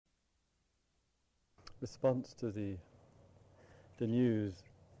response to the news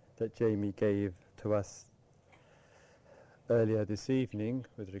that Jamie gave to us earlier this evening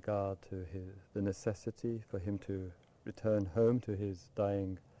with regard to the necessity for him to return home to his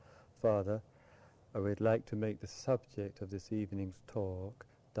dying father, I would like to make the subject of this evening's talk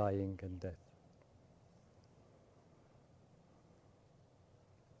dying and death.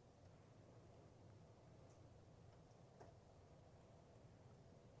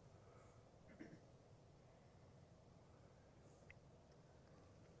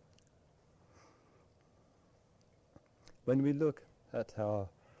 When we look at our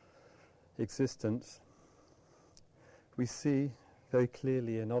existence, we see very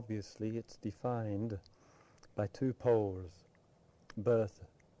clearly and obviously it's defined by two poles, birth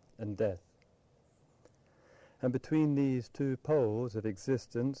and death. And between these two poles of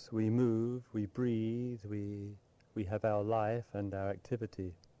existence we move, we breathe, we have our life and our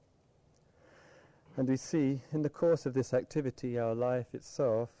activity. And we see in the course of this activity our life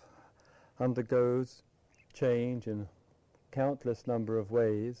itself undergoes change in countless number of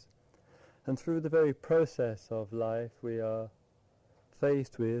ways, and through the very process of life we are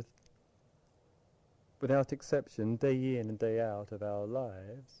faced with, without exception, day in and day out of our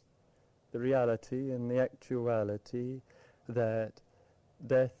lives, the reality and the actuality that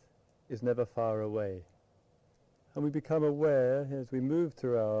death is never far away. And we become aware as we move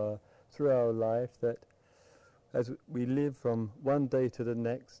through our life that as we live from one day to the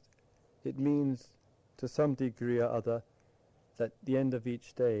next, it means to some degree or other that the end of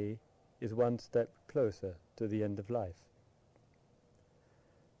each day is one step closer to the end of life.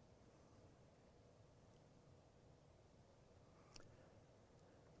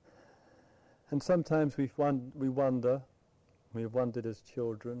 And sometimes we wonder, we have wondered as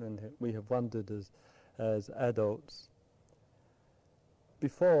children and we have wondered as adults,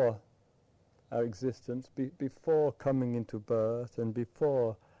 before our existence, before coming into birth and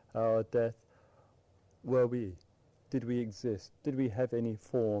before our death, were we? Did we exist? Did we have any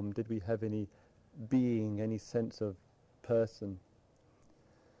form? Did we have any being, any sense of person?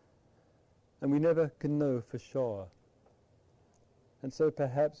 And we never can know for sure. And so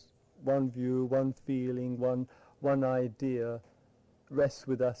perhaps one view, one feeling, one idea rests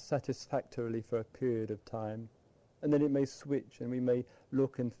with us satisfactorily for a period of time, and then it may switch and we may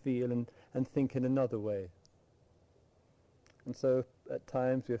look and feel and think in another way. And so at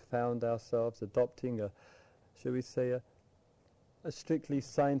times we have found ourselves adopting shall we say, a strictly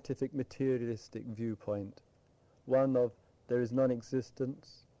scientific materialistic viewpoint, one of there is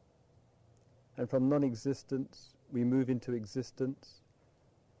non-existence, and from non-existence we move into existence,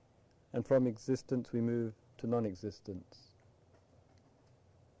 and from existence we move to non-existence.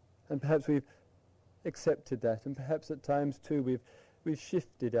 And perhaps we've accepted that, and perhaps at times too we've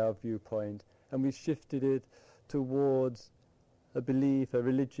shifted our viewpoint, and we've shifted it towards a belief, a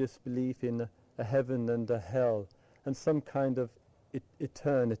religious belief in a heaven and a hell, and some kind of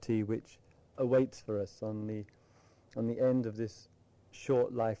eternity which awaits for us on the end of this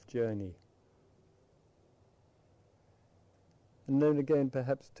short life journey. And then again,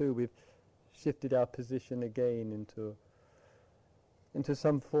 perhaps too, we've shifted our position again into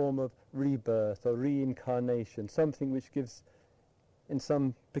some form of rebirth or reincarnation, something which gives, in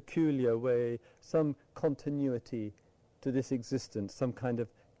some peculiar way, some continuity to this existence, some kind of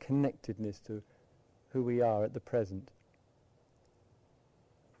connectedness to who we are at the present.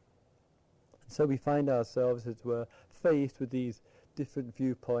 And so we find ourselves, as it were, faced with these different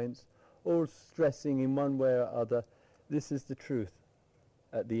viewpoints, all stressing in one way or other, this is the truth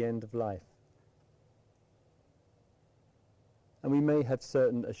at the end of life. And we may have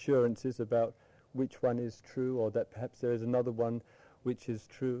certain assurances about which one is true, or that perhaps there is another one which is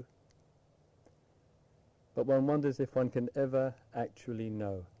true. But one wonders if one can ever actually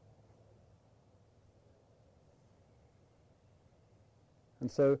know.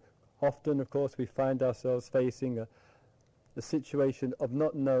 And so often, of course, we find ourselves facing a situation of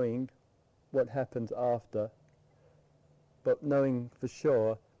not knowing what happens after, but knowing for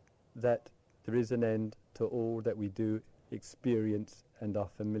sure that there is an end to all that we do experience and are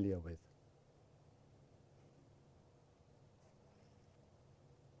familiar with.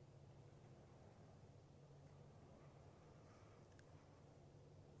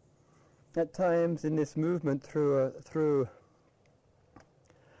 At times in this movement through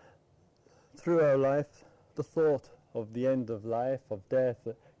our life, the thought of the end of life, of death,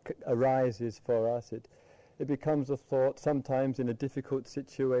 arises for us. It becomes a thought, sometimes in a difficult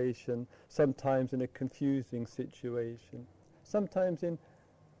situation, sometimes in a confusing situation, sometimes in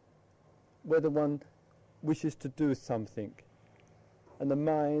whether one wishes to do something. And the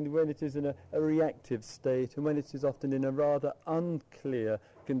mind, when it is in a reactive state, and when it is often in a rather unclear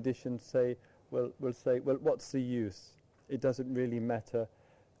condition, will say, well, what's the use? It doesn't really matter.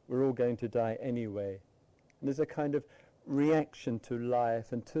 We're all going to die anyway. And there's a kind of reaction to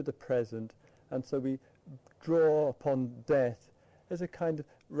life and to the present, and so we draw upon death as a kind of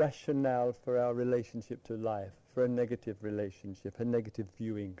rationale for our relationship to life, for a negative relationship, a negative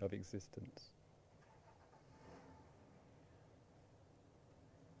viewing of existence.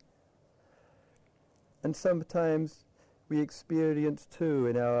 And sometimes we experience too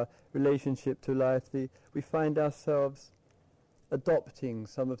in our relationship to life, we find ourselves adopting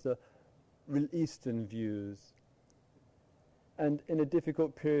some of the Eastern views. And in a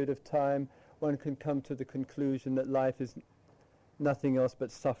difficult period of time, one can come to the conclusion that life is nothing else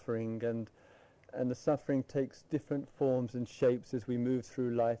but suffering, and the suffering takes different forms and shapes as we move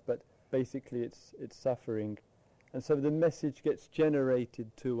through life, but basically it's suffering. And so the message gets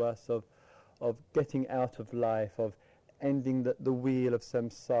generated to us of getting out of life, of ending the wheel of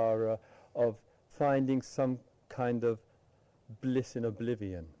samsara, of finding some kind of bliss in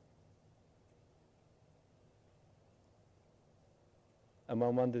oblivion. And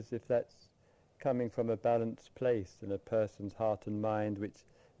one wonders if that's coming from a balanced place in a person's heart and mind which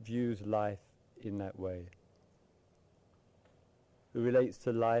views life in that way, who relates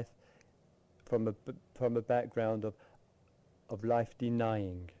to life from a background of life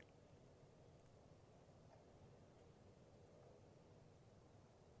denying.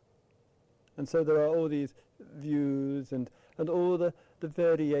 And so there are all these views and all the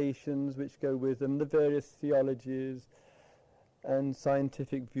variations which go with them, the various theologies and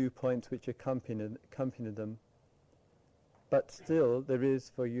scientific viewpoints which accompany them. But still there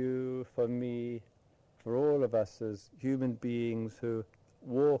is for you, for me, for all of us as human beings who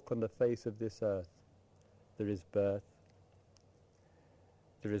walk on the face of this earth, there is birth,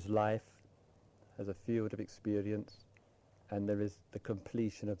 there is life as a field of experience, and there is the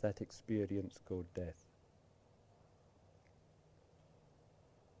completion of that experience called death.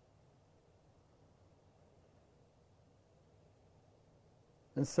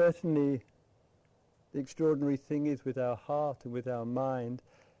 And certainly the extraordinary thing is with our heart and with our mind,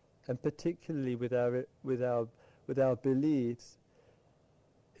 and particularly with our beliefs,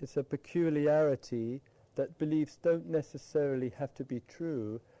 it's a peculiarity that beliefs don't necessarily have to be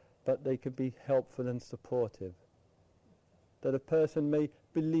true, but they can be helpful and supportive. That a person may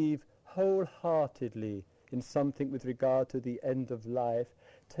believe wholeheartedly in something with regard to the end of life,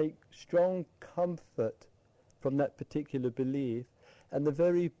 take strong comfort from that particular belief, and the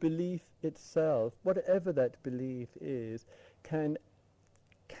very belief itself, whatever that belief is, can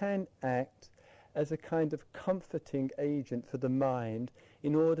act as a kind of comforting agent for the mind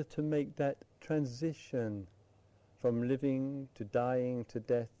in order to make that transition from living to dying to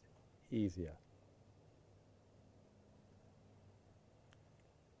death easier.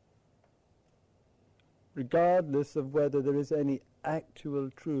 Regardless of whether there is any actual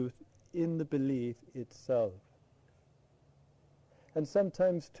truth in the belief itself. And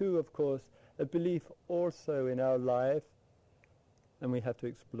sometimes too, of course, a belief also in our life, and we have to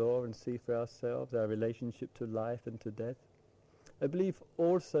explore and see for ourselves our relationship to life and to death. A belief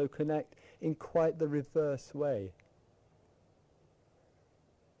also can act in quite the reverse way.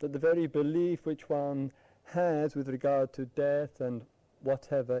 That the very belief which one has with regard to death and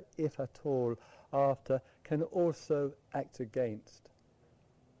whatever, if at all, after, can also act against.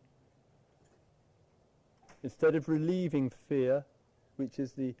 Instead of relieving fear, which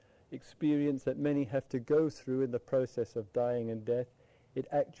is the experience that many have to go through in the process of dying and death, it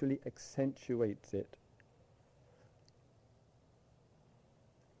actually accentuates it.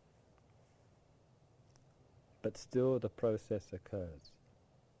 But still the process occurs,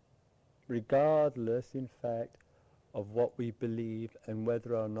 regardless, in fact, of what we believe and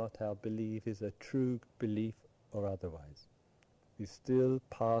whether or not our belief is a true belief or otherwise. We still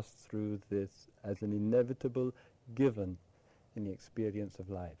pass through this as an inevitable given in the experience of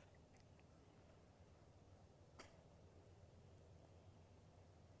life.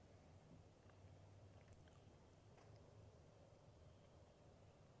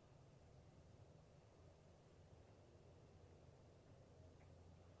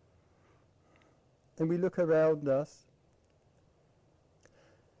 And we look around us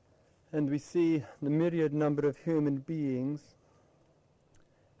and we see the myriad number of human beings,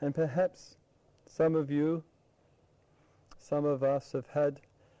 and perhaps some of you, some of us have had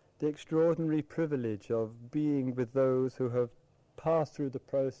the extraordinary privilege of being with those who have passed through the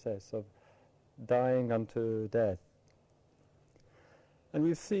process of dying unto death. And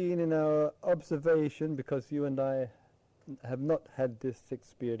we've seen in our observation, because you and I have not had this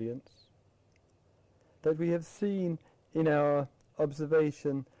experience, that we have seen in our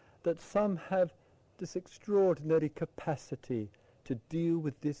observation that some have this extraordinary capacity to deal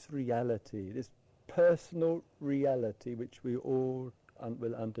with this reality, this personal reality which we all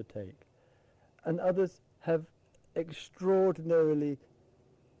will undertake. And others have extraordinarily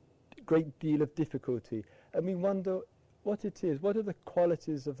great deal of difficulty. And we wonder what it is, what are the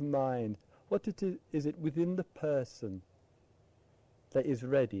qualities of mind, what is it within the person that is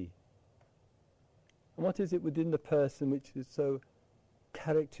ready? And what is it within the person which is so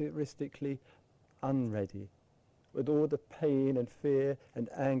characteristically unready, with all the pain and fear and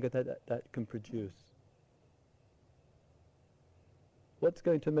anger that can produce? What's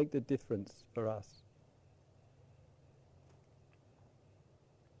going to make the difference for us?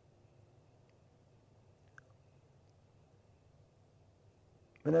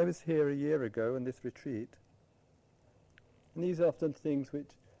 When I was here a year ago on this retreat, and these are often things which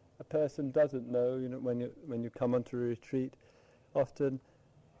a person doesn't know, when you come onto a retreat, often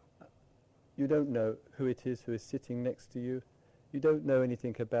you don't know who it is who is sitting next to you. You don't know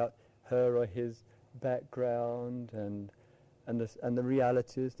anything about her or his background and the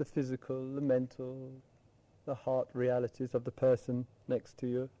realities, the physical, the mental, the heart realities of the person next to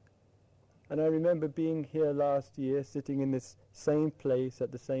you. And I remember being here last year, sitting in this same place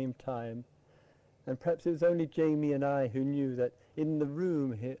at the same time, and perhaps it was only Jamie and I who knew that in the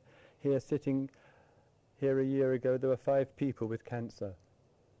room here sitting here a year ago, there were 5 people with cancer.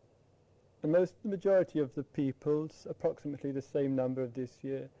 And the majority of the people, approximately the same number of this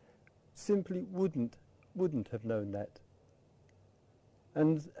year, simply wouldn't have known that.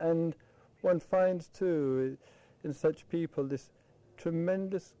 And one finds too in such people this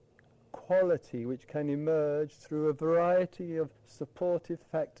tremendous quality which can emerge through a variety of supportive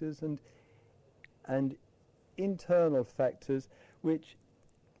factors and internal factors which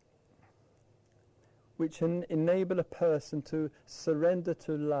enable a person to surrender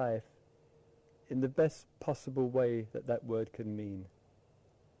to life in the best possible way that word can mean.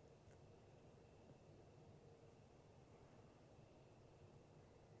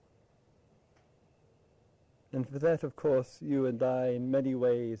 And for that, of course, you and I, in many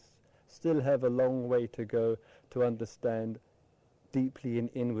ways, still have a long way to go to understand deeply and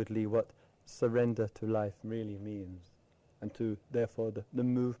inwardly what surrender to life really means, and to, therefore, the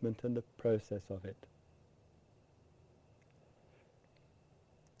movement and the process of it.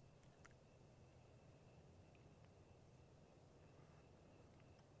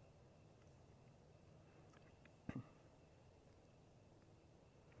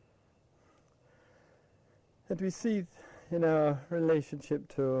 And we see in our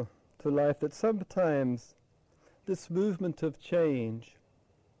relationship to life that sometimes this movement of change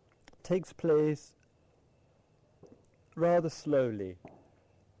takes place rather slowly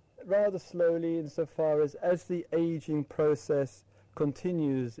insofar as the aging process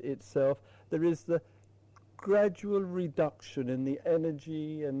continues itself, there is the gradual reduction in the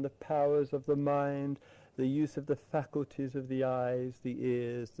energy and the powers of the mind, the use of the faculties of the eyes, the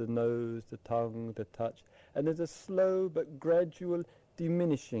ears, the nose, the tongue, the touch, and there's a slow but gradual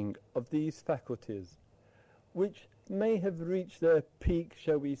diminishing of these faculties, which may have reached their peak,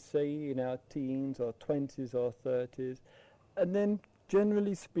 shall we say, in our teens or 20s or 30s, and then,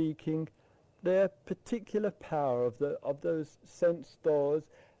 generally speaking, their particular power of those sense doors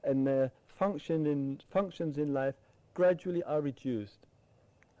and their functions in life gradually are reduced.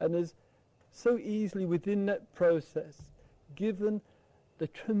 And there's so easily within that process, given the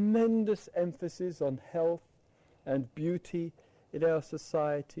tremendous emphasis on health and beauty in our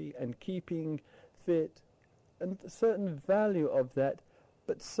society and keeping fit, and a certain value of that,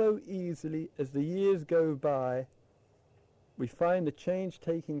 but so easily as the years go by, we find the change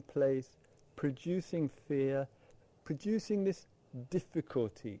taking place, producing fear, producing this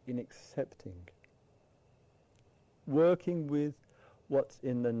difficulty in accepting, working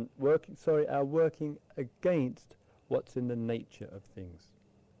against what's in the nature of things.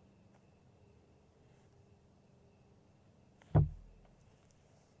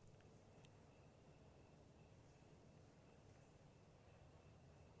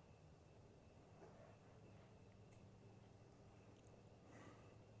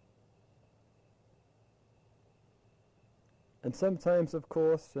 And sometimes, of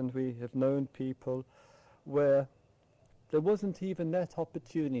course, and we have known people where there wasn't even that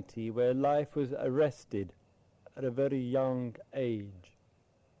opportunity, where life was arrested at a very young age.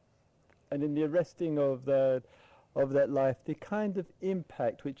 And in the arresting of that life, the kind of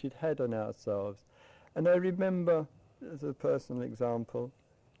impact which it had on ourselves. And I remember, as a personal example,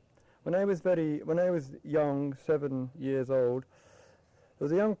 When I was young, 7 years old, there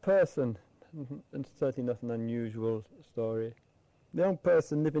was a young person, and certainly not an unusual story, a young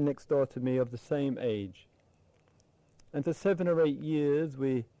person living next door to me of the same age. And for 7 or 8 years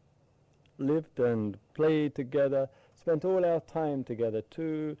we lived and played together, spent all our time together,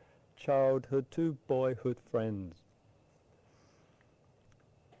 two boyhood friends.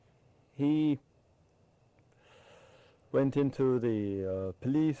 He went into the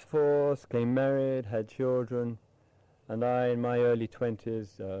police force, came married, had children, and I, in my early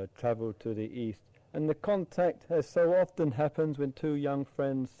 20s, travelled to the east. And the contact, as so often happens when two young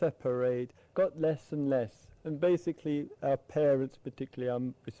friends separate, got less and less. And basically our parents, particularly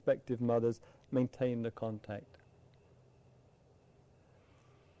our respective mothers, maintained the contact.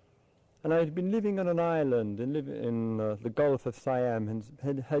 And I had been living on an island in the Gulf of Siam,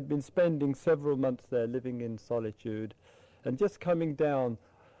 and had been spending several months there living in solitude, and just coming down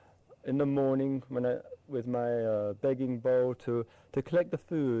in the morning with my begging bowl to collect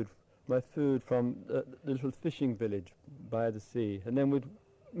my food from the little fishing village by the sea, and then would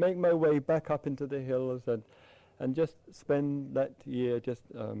make my way back up into the hills and just spend that year just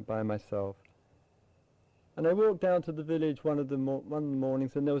by myself. And I walked down to the village one of the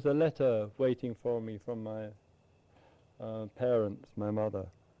mornings, and there was a letter waiting for me from my parents, my mother.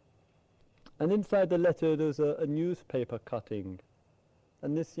 And inside the letter there was a newspaper cutting.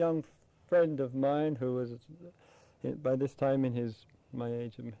 And this young friend of mine, who was by this time in my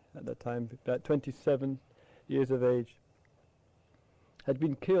age at that time, about 27 years of age, had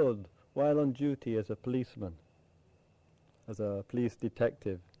been killed while on duty as a policeman, as a police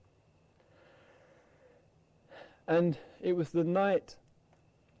detective. And it was the night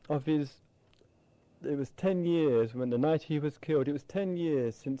of it was 10 years, when the night he was killed, it was 10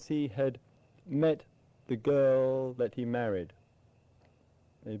 years since he had met the girl that he married.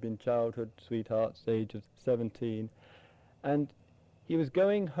 They'd been childhood sweethearts, age of 17. And he was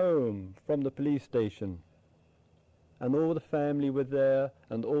going home from the police station, and all the family were there,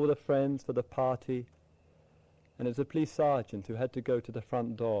 and all the friends for the party. And it was a police sergeant who had to go to the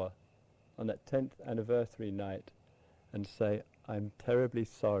front door on that 10th anniversary night and say, "I'm terribly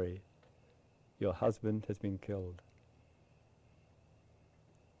sorry, your husband has been killed."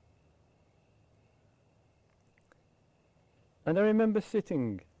 And I remember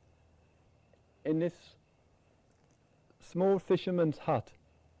sitting in this small fisherman's hut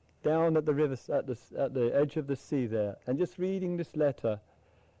down at the river, at the edge of the sea there, and just reading this letter,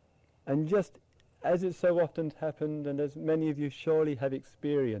 and just as it so often happened, and as many of you surely have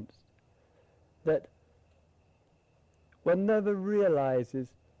experienced, that one never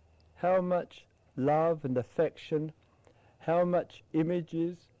realizes how much love and affection, how much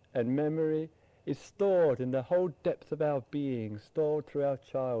images and memory is stored in the whole depth of our being, stored through our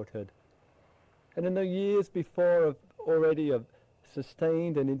childhood. And in the years before already of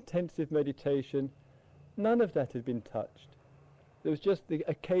sustained and intensive meditation, none of that had been touched. There was just the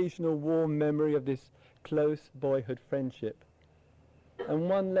occasional warm memory of this close boyhood friendship. And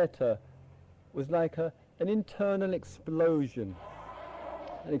one letter was like an internal explosion,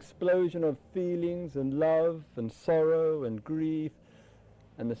 an explosion of feelings and love and sorrow and grief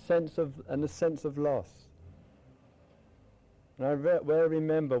and the sense of loss. And I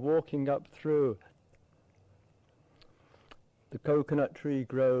remember walking up through the coconut tree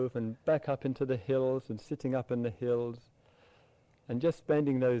grove and back up into the hills, and sitting up in the hills, and just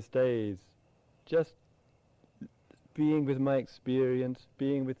spending those days just being with my experience,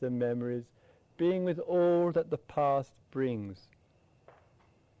 being with the memories, being with all that the past brings.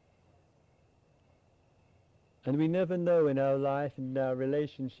 And we never know in our life, in our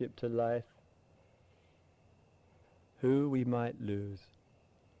relationship to life, who we might lose.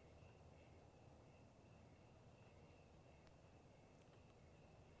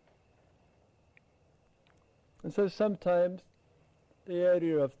 And so sometimes the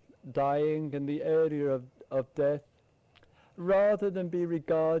area of dying and the area of death, rather than be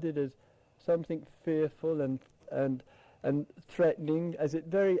regarded as something fearful and threatening, as it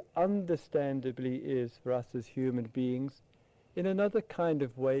very understandably is for us as human beings, in another kind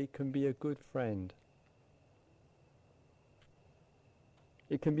of way can be a good friend.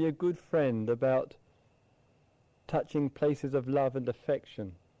 It can be a good friend about touching places of love and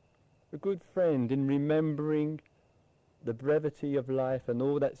affection. A good friend in remembering the brevity of life and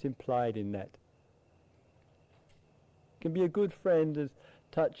all that's implied in that. It can be a good friend as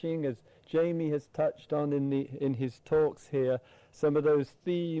touching, as Jamie has touched on in his talks here, some of those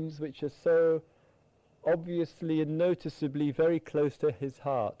themes which are so obviously and noticeably very close to his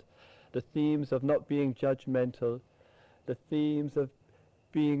heart. The themes of not being judgmental, the themes of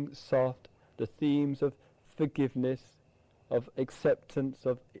being soft, the themes of forgiveness, of acceptance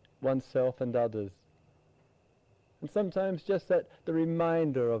of oneself and others. And sometimes just that the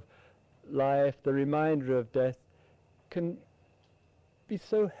reminder of life, the reminder of death, can be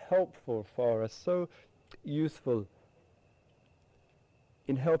so helpful for us, so useful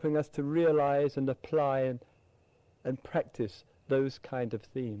in helping us to realize and apply and practice those kind of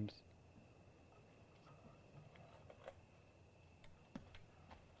themes.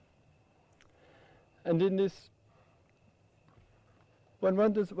 And in this, one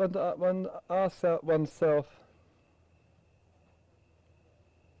asks oneself,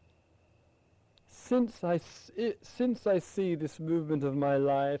 since I see this movement of my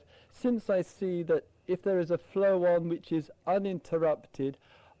life, since I see that if there is a flow on which is uninterrupted,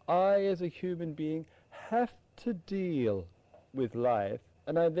 I as a human being have to deal with life,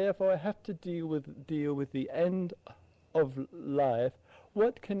 and I therefore have to deal with the end of life.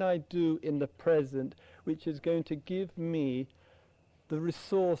 What can I do in the present which is going to give me the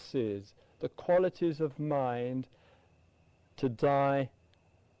resources, the qualities of mind to die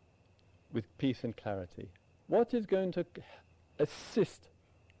with peace and clarity? What is going to assist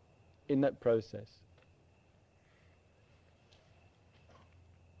in that process?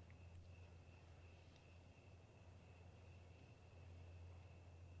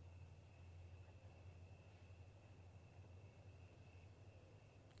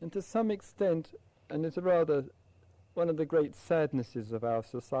 And to some extent, and it's rather one of the great sadnesses of our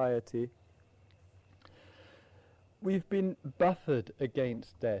society, we've been buffered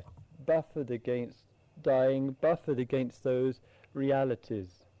against death, buffered against dying, buffered against those realities.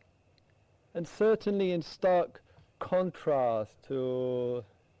 And certainly in stark contrast to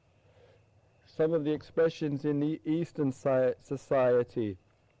some of the expressions in the Eastern society,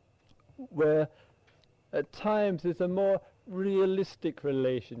 where at times there's a more realistic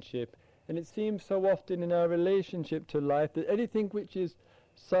relationship, and it seems so often in our relationship to life that anything which is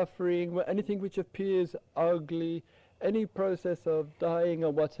suffering, anything which appears ugly, any process of dying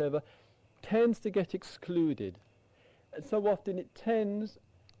or whatever, tends to get excluded. And so often it tends,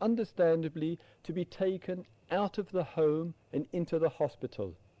 understandably, to be taken out of the home and into the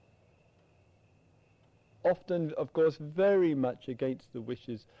hospital. Often, of course, very much against the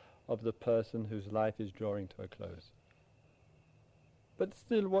wishes of the person whose life is drawing to a close. But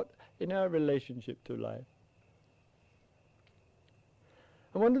still, what in our relationship to life?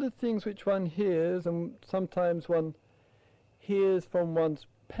 And one of the things which one hears, and sometimes one hears from one's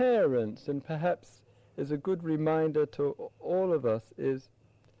parents, and perhaps is a good reminder to all of us, is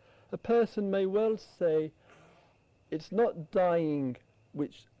a person may well say, it's not dying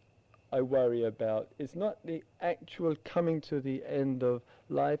which I worry about, it's not the actual coming to the end of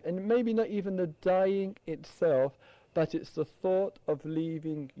life, and maybe not even the dying itself, but it's the thought of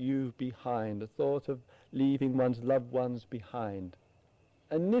leaving you behind, the thought of leaving one's loved ones behind.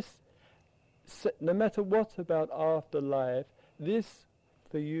 And this, no matter what about afterlife, this,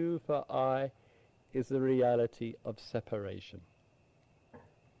 for you, for I, is the reality of separation.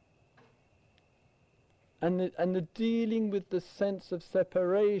 And the dealing with the sense of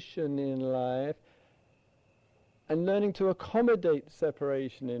separation in life and learning to accommodate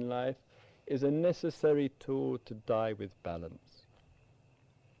separation in life is a necessary tool to die with balance.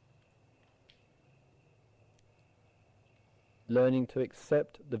 Learning to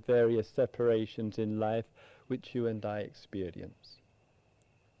accept the various separations in life which you and I experience.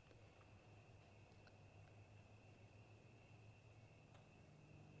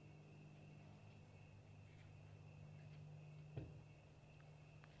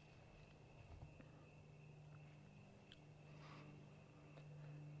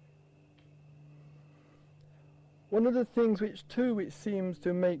 One of the things which seems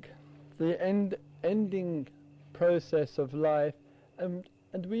to make the ending process of life, and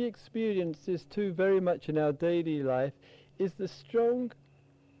we experience this too very much in our daily life, is the strong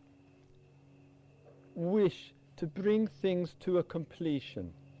wish to bring things to a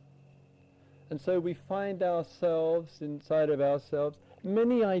completion. And so we find ourselves, inside of ourselves,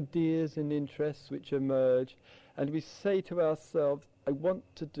 many ideas and interests which emerge, and we say to ourselves, I want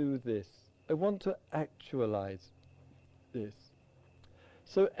to do this. I want to actualize this.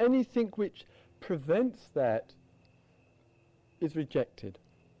 So anything which prevents that is rejected.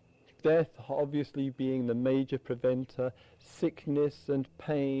 Death obviously being the major preventer, sickness and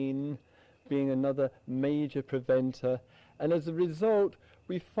pain being another major preventer, and as a result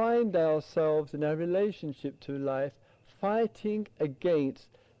we find ourselves in our relationship to life fighting against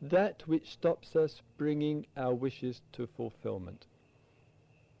that which stops us bringing our wishes to fulfillment.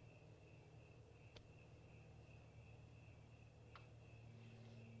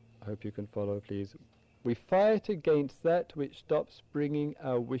 I hope you can follow, please. We fight against that which stops bringing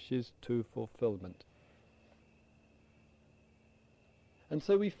our wishes to fulfillment. And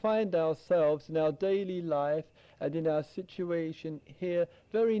so we find ourselves in our daily life and in our situation here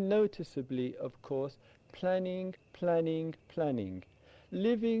very noticeably, of course, planning,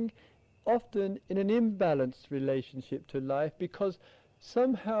 living often in an imbalanced relationship to life because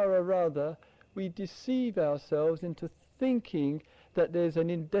somehow or other we deceive ourselves into thinking that there's an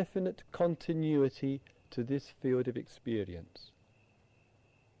indefinite continuity to this field of experience.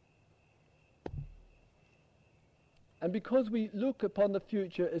 And because we look upon the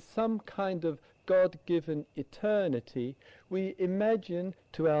future as some kind of God-given eternity, we imagine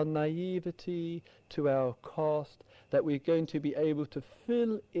to our naivety, to our cost, that we're going to be able to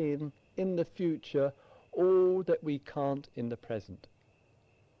fill in the future all that we can't in the present.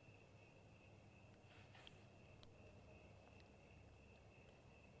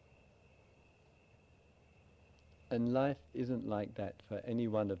 And life isn't like that for any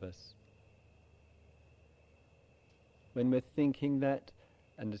one of us. When we're thinking that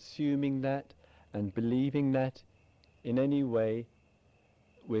and assuming that and believing that in any way,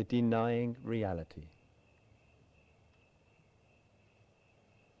 we're denying reality.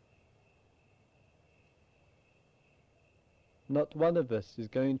 Not one of us is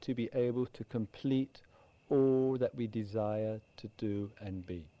going to be able to complete all that we desire to do and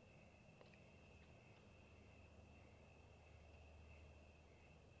be.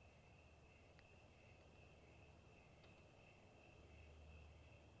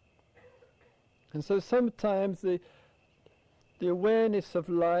 And so sometimes the awareness of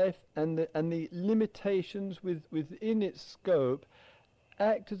life and the limitations within its scope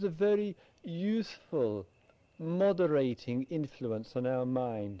act as a very useful moderating influence on our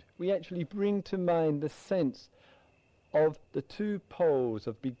mind. We actually bring to mind the sense of the two poles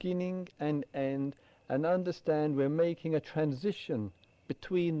of beginning and end and understand we're making a transition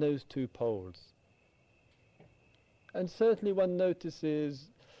between those two poles. And certainly one notices,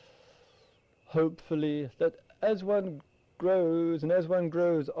 hopefully, that as one grows and as one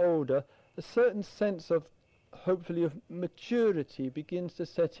grows older, a certain sense of, hopefully, of maturity begins to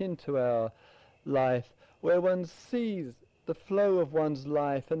set into our life, where one sees the flow of one's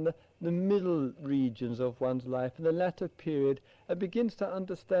life and the middle regions of one's life and the latter period, and begins to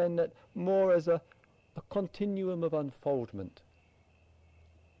understand that more as a continuum of unfoldment.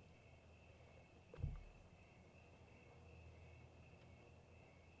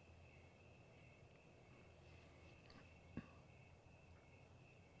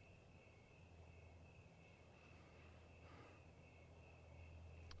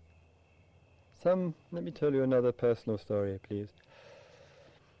 Let me tell you another personal story, please.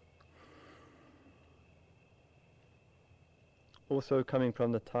 Also coming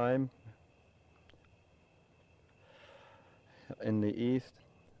from the time in the East,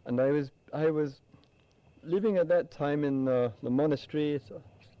 and I was living at that time in the monastery. It's a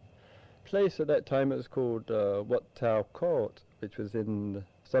place at that time. It was called Wat Tau Court, which was in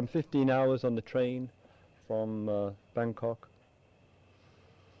some 15 hours on the train from Bangkok.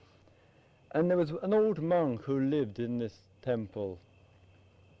 And there was an old monk who lived in this temple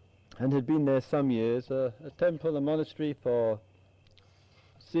and had been there some years, a temple, a monastery for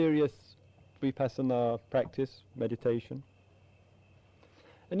serious vipassana practice, meditation.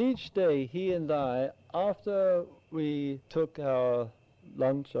 And each day he and I, after we took our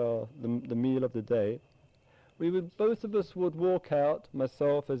lunch or the meal of the day, both of us would walk out,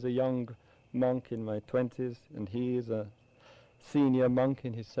 myself as a young monk in my 20s and he as a senior monk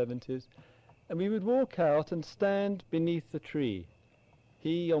in his 70s, and we would walk out and stand beneath the tree,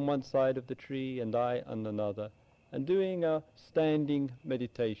 he on one side of the tree and I on another, and doing a standing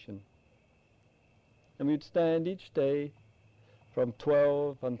meditation. And we'd stand each day from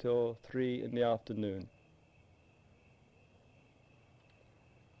 12 until 3 in the afternoon.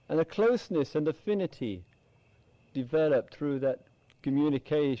 And a closeness and affinity developed through that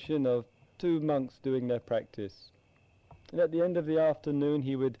communication of two monks doing their practice. And at the end of the afternoon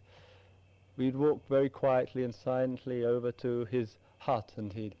we'd walk very quietly and silently over to his hut,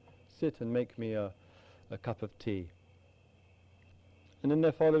 and he'd sit and make me a cup of tea. And then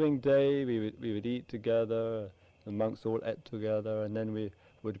the following day we would eat together, the monks all ate together, and then we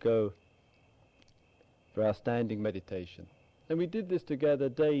would go for our standing meditation. And we did this together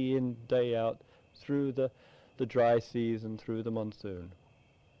day in, day out, through the dry season, through the monsoon.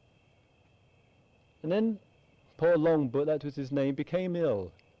 And then poor Longbut, that was his name, became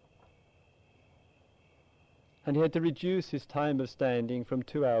ill. And he had to reduce his time of standing from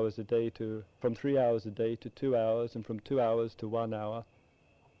 3 hours a day to 2 hours, and from 2 hours to 1 hour.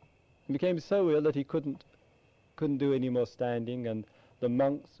 He became so ill that he couldn't do any more standing, and the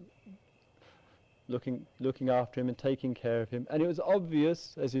monks looking after him and taking care of him. And it was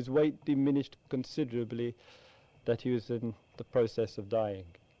obvious, as his weight diminished considerably, that he was in the process of dying.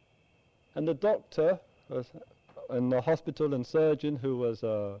 And the doctor and the hospital and surgeon, who was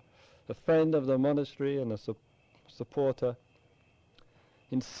a friend of the monastery and a supporter,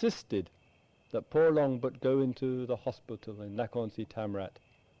 insisted that poor Longbut go into the hospital in Nakhon-Si Thammarat,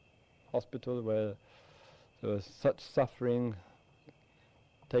 hospital where there was such suffering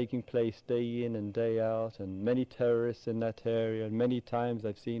taking place day in and day out, and many terrorists in that area, and many times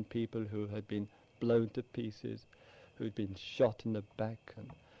I've seen people who had been blown to pieces, who'd been shot in the back, and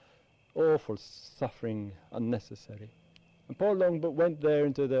awful suffering, unnecessary. And poor Longbut went there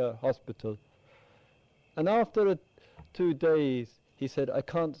into the hospital, and after 2 days he said, I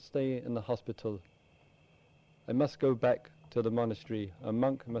can't stay in the hospital. I must go back to the monastery. A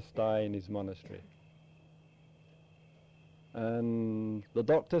monk must die in his monastery. And the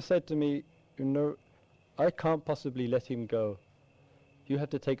doctor said to me, you know, I can't possibly let him go. You have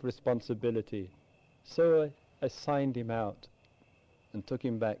to take responsibility. So I signed him out and took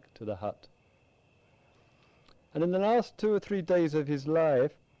him back to the hut. And in the last 2 or 3 days of his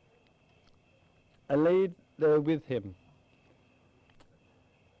life, I laid there with him.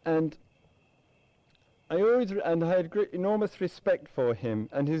 And I had enormous respect for him,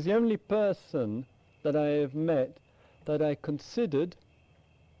 and he's the only person that I have met that I considered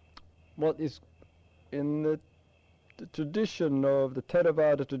what is in the tradition of the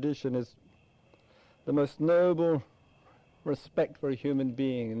Theravada tradition is the most noble respect for a human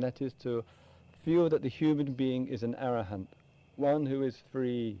being, and that is to feel that the human being is an arahant, one who is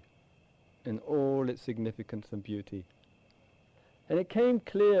free in all its significance and beauty. And it came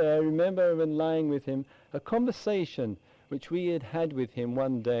clear, I remember when lying with him, a conversation which we had had with him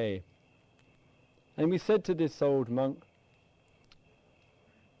one day. And we said to this old monk,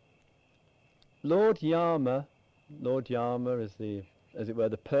 Lord Yama is the, as it were,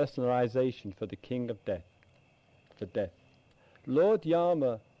 the personalization for the king of death, for death. Lord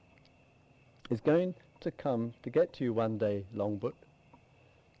Yama is going to come to get you one day, Longbut.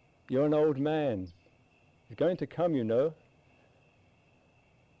 You're an old man. He's going to come, you know.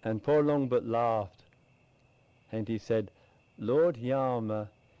 And poor Longbut laughed, and he said, Lord Yama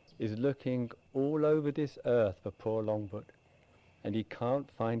is looking all over this earth for poor Longbut, and he can't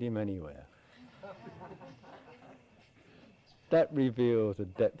find him anywhere. That reveals a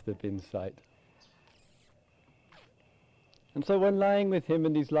depth of insight. And so when lying with him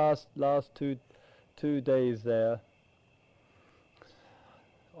in these last two days there,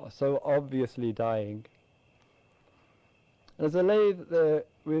 so obviously dying, as I lay there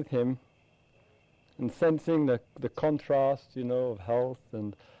with him and sensing the contrast, you know, of health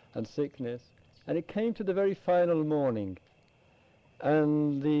and sickness, and it came to the very final morning,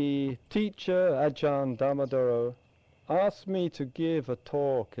 and the teacher, Ajahn Damadoro, asked me to give a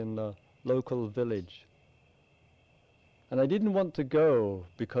talk in the local village. And I didn't want to go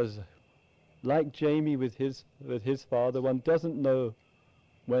because, like Jamie with his father, one doesn't know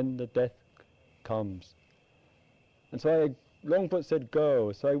when the death comes. And so Longbut said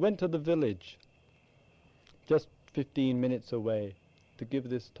go, so I went to the village, just 15 minutes away, to give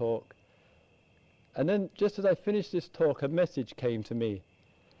this talk. And then, just as I finished this talk, a message came to me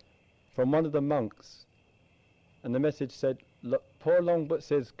from one of the monks. And the message said, poor Longbut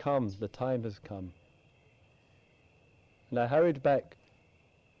says, come, the time has come. And I hurried back,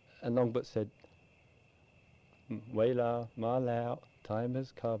 and Longbut said, Wela, ma lao, time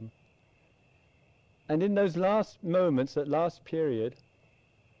has come. And in those last moments, that last period,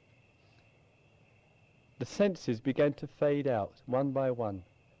 the senses began to fade out, one by one.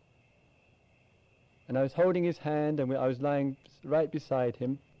 And I was holding his hand, and I was lying right beside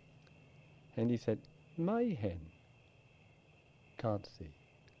him, and he said, my hen, can't see.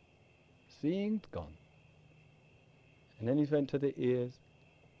 Seeing's gone. And then he went to the ears,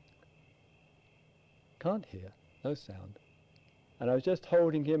 can't hear, no sound. And I was just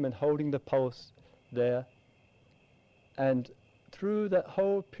holding him and holding the pulse there. And through that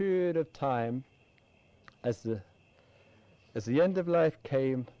whole period of time, as the end of life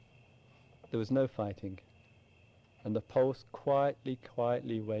came, there was no fighting. And the pulse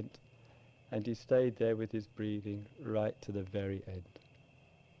quietly went, and he stayed there with his breathing right to the very end.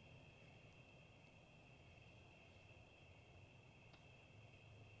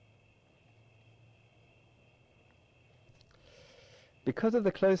 Because of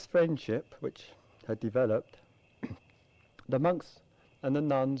the close friendship which had developed, the monks and the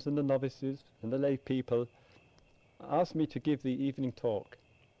nuns and the novices and the lay people asked me to give the evening talk.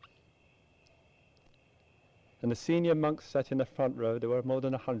 And the senior monks sat in the front row. There were more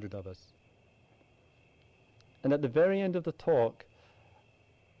than 100 of us. And at the very end of the talk,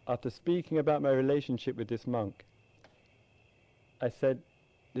 after speaking about my relationship with this monk, I said,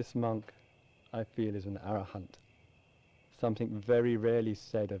 this monk, I feel, is an arahant. Something very rarely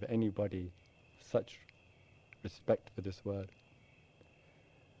said of anybody, such respect for this word.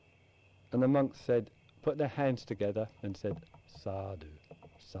 And the monks said, put their hands together and said, sadhu,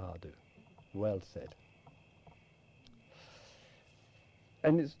 sadhu, well said.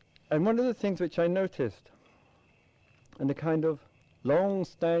 And one of the things which I noticed, and the kind of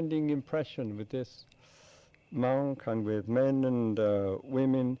long-standing impression with this monk and with men and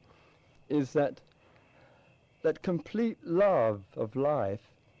women, is that complete love of life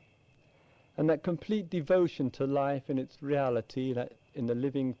and that complete devotion to life in its reality, that in the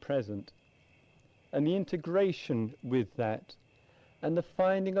living present, and the integration with that, and the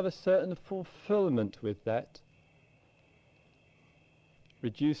finding of a certain fulfillment with that,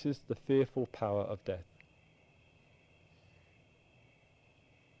 reduces the fearful power of death.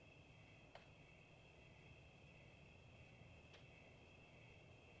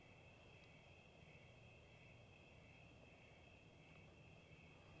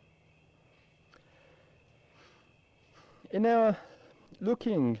 In our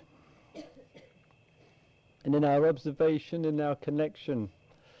looking and in our observation, in our connection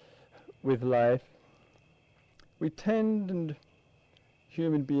with life, we tend, and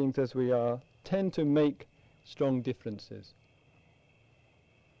human beings as we are, tend to make strong differences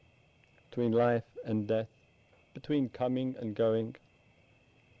between life and death, between coming and going.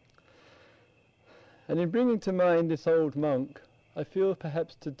 And in bringing to mind this old monk, I feel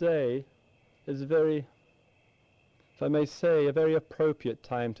perhaps today is very, if I may say, a very appropriate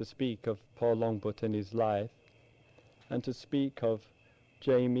time to speak of Paul Longbutt and his life, and to speak of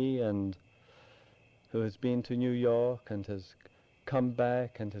Jamie, and who has been to New York and has come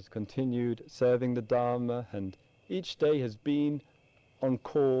back and has continued serving the Dharma, and each day has been on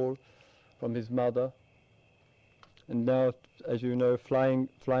call from his mother, and now, as you know, flying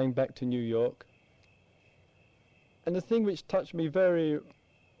back to New York. And the thing which touched me very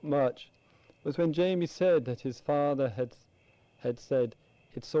much was when Jamie said that his father had said,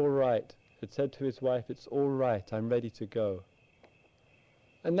 it's all right, had said to his wife, it's all right, I'm ready to go.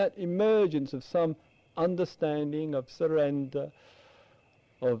 And that emergence of some understanding, of surrender,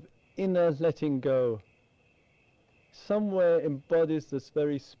 of inner letting go, somewhere embodies this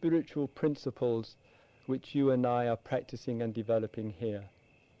very spiritual principles which you and I are practicing and developing here.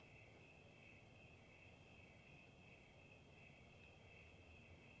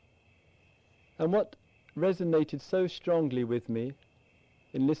 And what resonated so strongly with me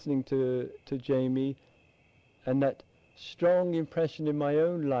in listening to Jamie, and that strong impression in my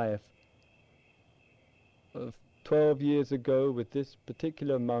own life of 12 years ago with this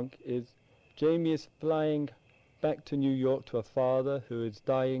particular monk, is Jamie is flying back to New York to a father who is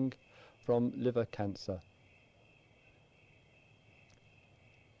dying from liver cancer.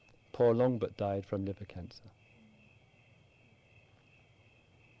 Paul Longbutt died from liver cancer.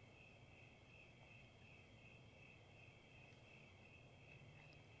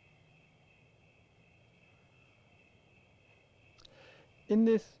 In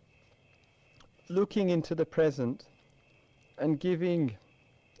this looking into the present and giving,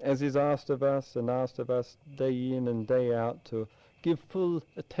 as is asked of us day in and day out, to give full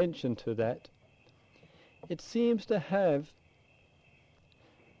attention to that, it seems to have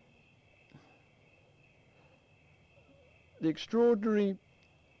the extraordinary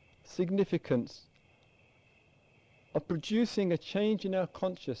significance of producing a change in our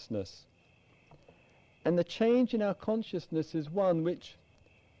consciousness. And the change in our consciousness is one which,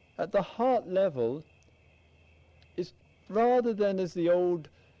 at the heart level, is, rather than as the old,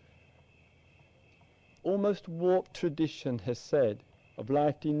 almost warped tradition has said, of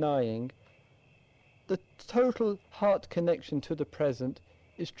life denying, the total heart connection to the present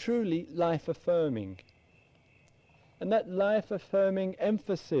is truly life affirming. And that life affirming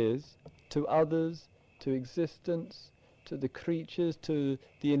emphasis to others, to existence, to the creatures, to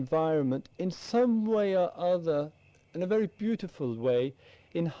the environment, in some way or other, in a very beautiful way,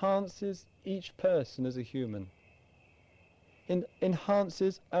 enhances each person as a human.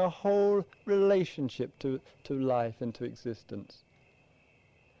 Enhances our whole relationship to life and to existence.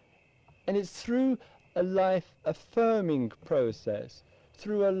 And it's through a life affirming process,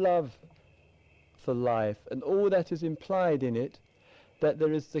 through a love for life and all that is implied in it, that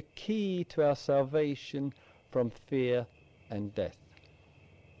there is the key to our salvation from fear and death.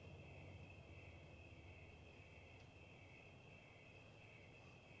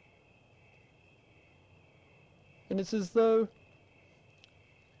 And it's as though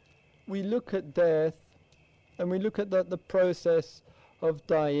we look at death and we look at the process of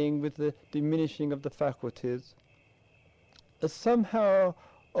dying with the diminishing of the faculties as somehow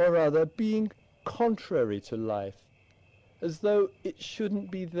or other being contrary to life, as though it shouldn't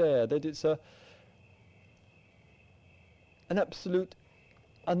be there, that it's an absolute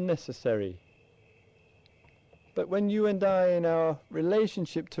unnecessary. But when you and I, in our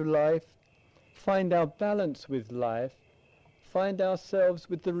relationship to life, find our balance with life, find ourselves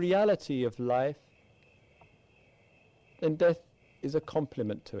with the reality of life, then death is a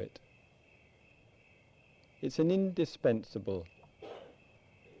complement to it. It's an indispensable.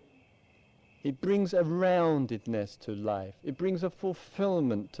 It brings a roundedness to life. It brings a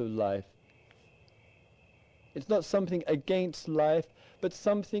fulfillment to life. It's not something against life, but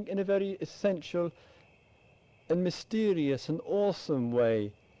something in a very essential and mysterious and awesome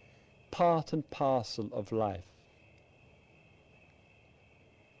way, part and parcel of life.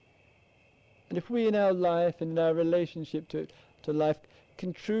 And if we in our life and in our relationship to life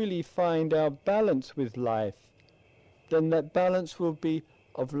can truly find our balance with life, then that balance will be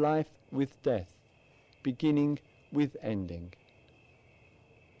of life with death, beginning with ending.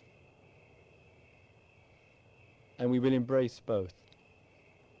 And we will embrace both.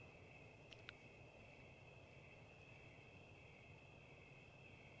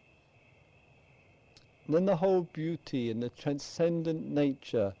 And then the whole beauty and the transcendent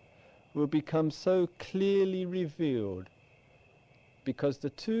nature will become so clearly revealed, because the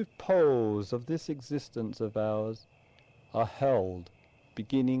two poles of this existence of ours are held,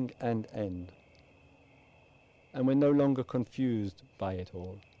 beginning and end, and we're no longer confused by it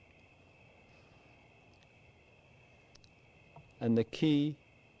all. And the key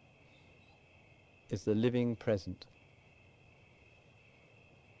is the living present.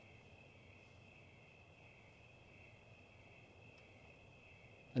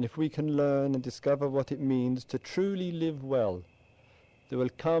 And if we can learn and discover what it means to truly live well, there will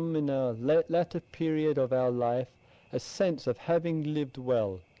come in our latter period of our life a sense of having lived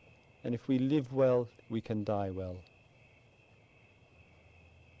well. And if we live well, we can die well.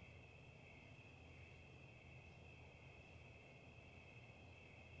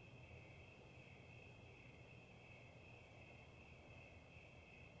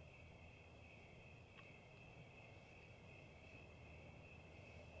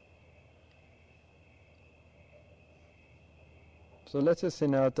 So let us,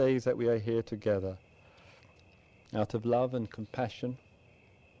 in our days that we are here together, out of love and compassion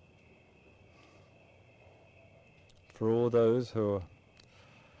for all those who are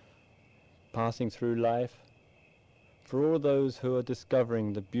passing through life, for all those who are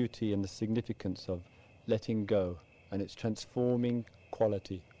discovering the beauty and the significance of letting go and its transforming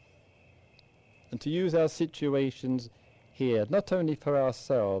quality, and to use our situations here not only for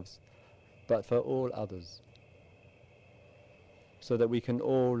ourselves but for all others, so that we can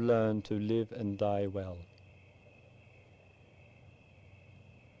all learn to live and die well.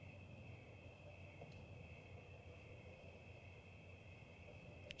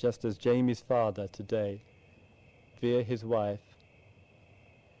 Just as Jamie's father today, via his wife,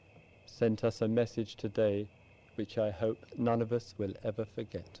 sent us a message today which I hope none of us will ever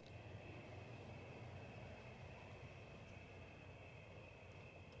forget.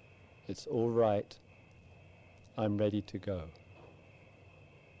 It's all right, I'm ready to go.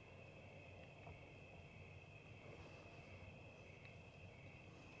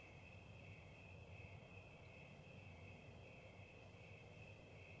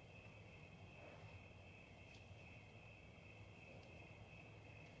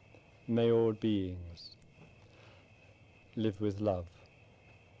 May all beings live with love.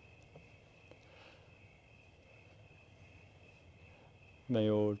 May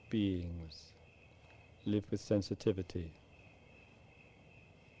all beings live with sensitivity.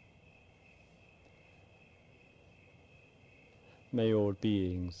 May all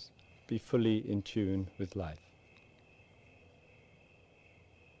beings be fully in tune with life.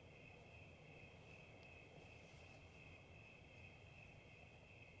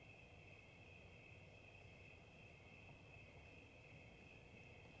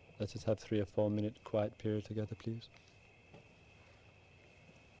 Let us have 3 or 4 minute quiet period together, please.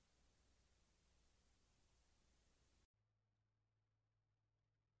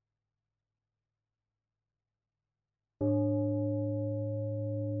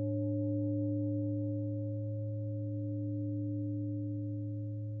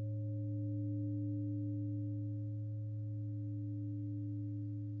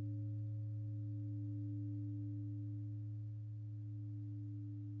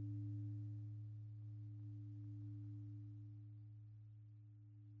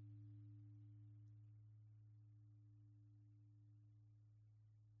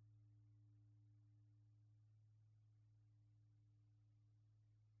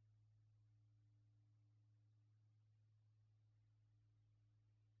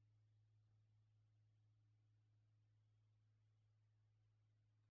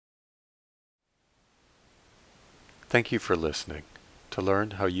 Thank you for listening. To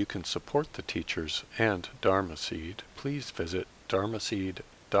learn how you can support the teachers and Dharma Seed, please visit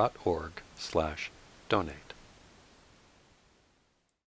dharmaseed.org/donate.